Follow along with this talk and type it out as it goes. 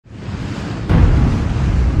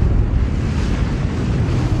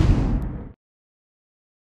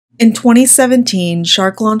In 2017,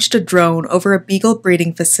 Shark launched a drone over a beagle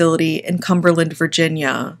breeding facility in Cumberland,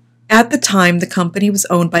 Virginia. At the time, the company was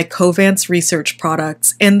owned by Covance Research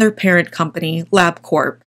Products and their parent company,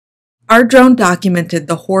 LabCorp. Our drone documented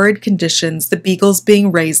the horrid conditions the beagles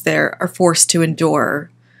being raised there are forced to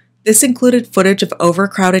endure. This included footage of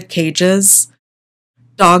overcrowded cages,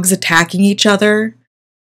 dogs attacking each other,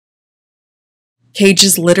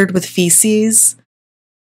 cages littered with feces,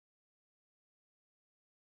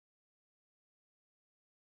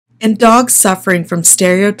 and dogs suffering from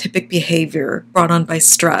stereotypic behavior brought on by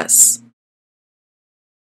stress.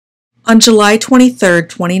 On July 23,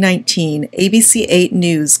 2019, ABC 8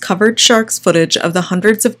 News covered Shark's footage of the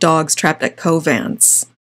hundreds of dogs trapped at Covance.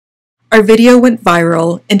 Our video went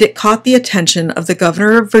viral, and it caught the attention of the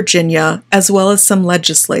governor of Virginia as well as some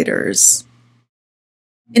legislators.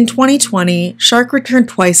 In 2020, Shark returned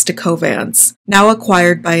twice to Covance, now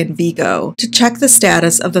acquired by Envigo, to check the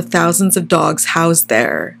status of the thousands of dogs housed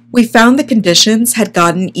there. We found the conditions had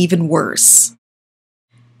gotten even worse.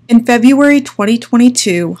 In February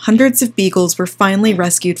 2022, hundreds of beagles were finally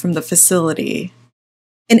rescued from the facility.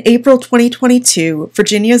 In April 2022,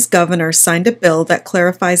 Virginia's governor signed a bill that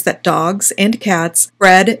clarifies that dogs and cats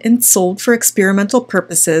bred and sold for experimental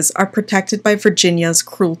purposes are protected by Virginia's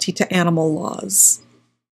cruelty to animal laws.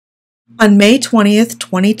 On May 20,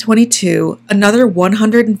 2022, another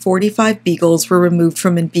 145 beagles were removed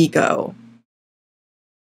from Envigo.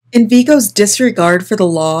 Envigo's disregard for the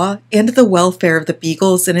law and the welfare of the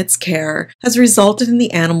beagles in its care has resulted in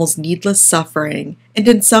the animals' needless suffering, and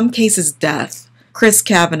in some cases death. Chris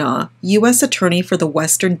Kavanaugh, U.S. Attorney for the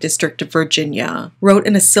Western District of Virginia, wrote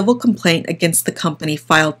in a civil complaint against the company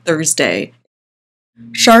filed Thursday.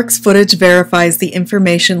 Shark's footage verifies the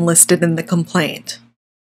information listed in the complaint.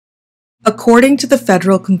 According to the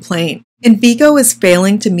federal complaint, Envigo is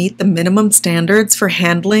failing to meet the minimum standards for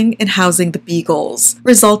handling and housing the beagles,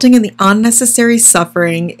 resulting in the unnecessary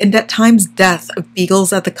suffering and at times death of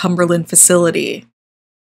beagles at the Cumberland facility.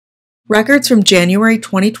 Records from January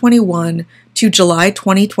 2021 to July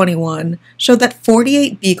 2021 showed that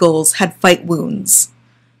 48 beagles had fight wounds.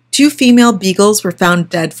 2 female beagles were found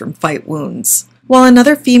dead from fight wounds, while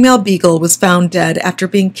another female beagle was found dead after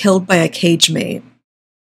being killed by a cage mate.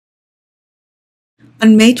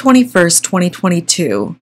 On May 21,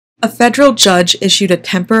 2022, a federal judge issued a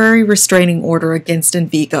temporary restraining order against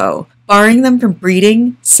Envigo, barring them from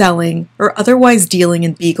breeding, selling, or otherwise dealing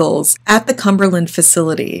in beagles at the Cumberland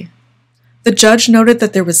facility. The judge noted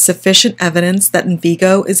that there was sufficient evidence that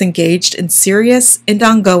Envigo is engaged in serious and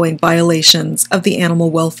ongoing violations of the Animal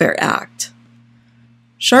Welfare Act.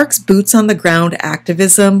 Shark's boots-on-the-ground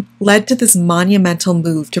activism led to this monumental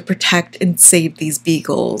move to protect and save these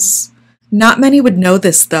beagles. Not many would know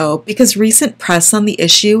this, though, because recent press on the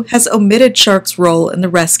issue has omitted Shark's role in the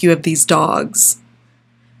rescue of these dogs.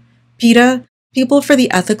 PETA, People for the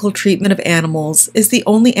Ethical Treatment of Animals, is the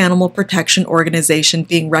only animal protection organization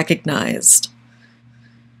being recognized.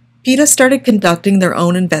 PETA started conducting their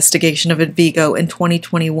own investigation of Envigo in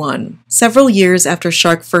 2021, several years after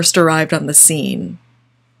Shark first arrived on the scene.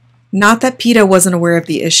 Not that PETA wasn't aware of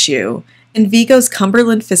the issue. Envigo's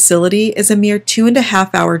Cumberland facility is a mere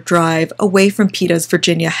 2.5-hour drive away from PETA's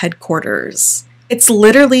Virginia headquarters. It's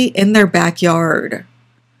literally in their backyard.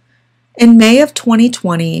 In May of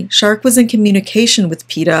 2020, Shark was in communication with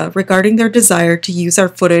PETA regarding their desire to use our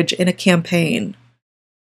footage in a campaign.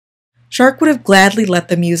 Shark would have gladly let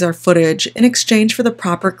them use our footage in exchange for the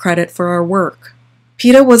proper credit for our work.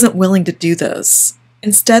 PETA wasn't willing to do this.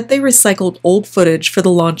 Instead, they recycled old footage for the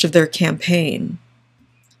launch of their campaign.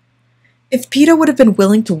 If PETA would have been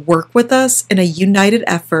willing to work with us in a united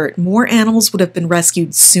effort, more animals would have been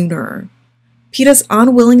rescued sooner. PETA's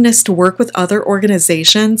unwillingness to work with other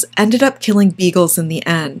organizations ended up killing beagles in the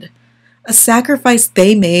end, a sacrifice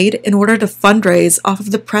they made in order to fundraise off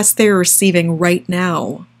of the press they are receiving right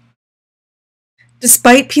now.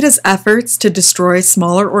 Despite PETA's efforts to destroy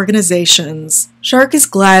smaller organizations, Shark is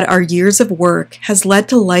glad our years of work has led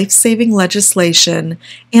to life-saving legislation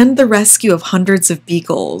and the rescue of hundreds of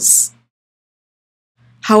beagles.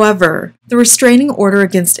 However, the restraining order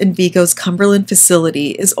against Envigo's Cumberland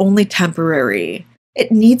facility is only temporary.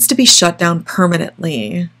 It needs to be shut down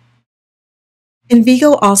permanently.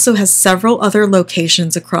 Envigo also has several other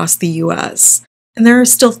locations across the U.S., and there are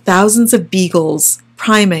still thousands of beagles,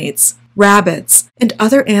 primates, rabbits, and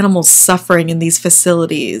other animals suffering in these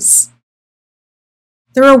facilities.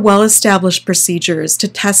 There are well-established procedures to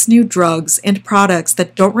test new drugs and products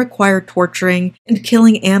that don't require torturing and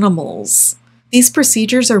killing animals. These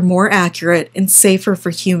procedures are more accurate and safer for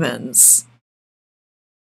humans.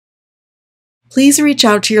 Please reach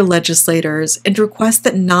out to your legislators and request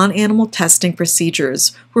that non-animal testing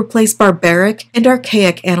procedures replace barbaric and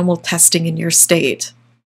archaic animal testing in your state.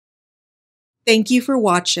 Thank you for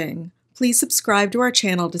watching. Please subscribe to our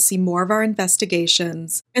channel to see more of our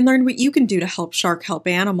investigations and learn what you can do to help Shark help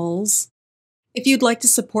animals. If you'd like to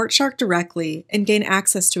support Shark directly and gain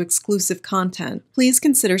access to exclusive content, please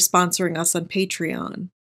consider sponsoring us on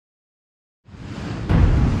Patreon.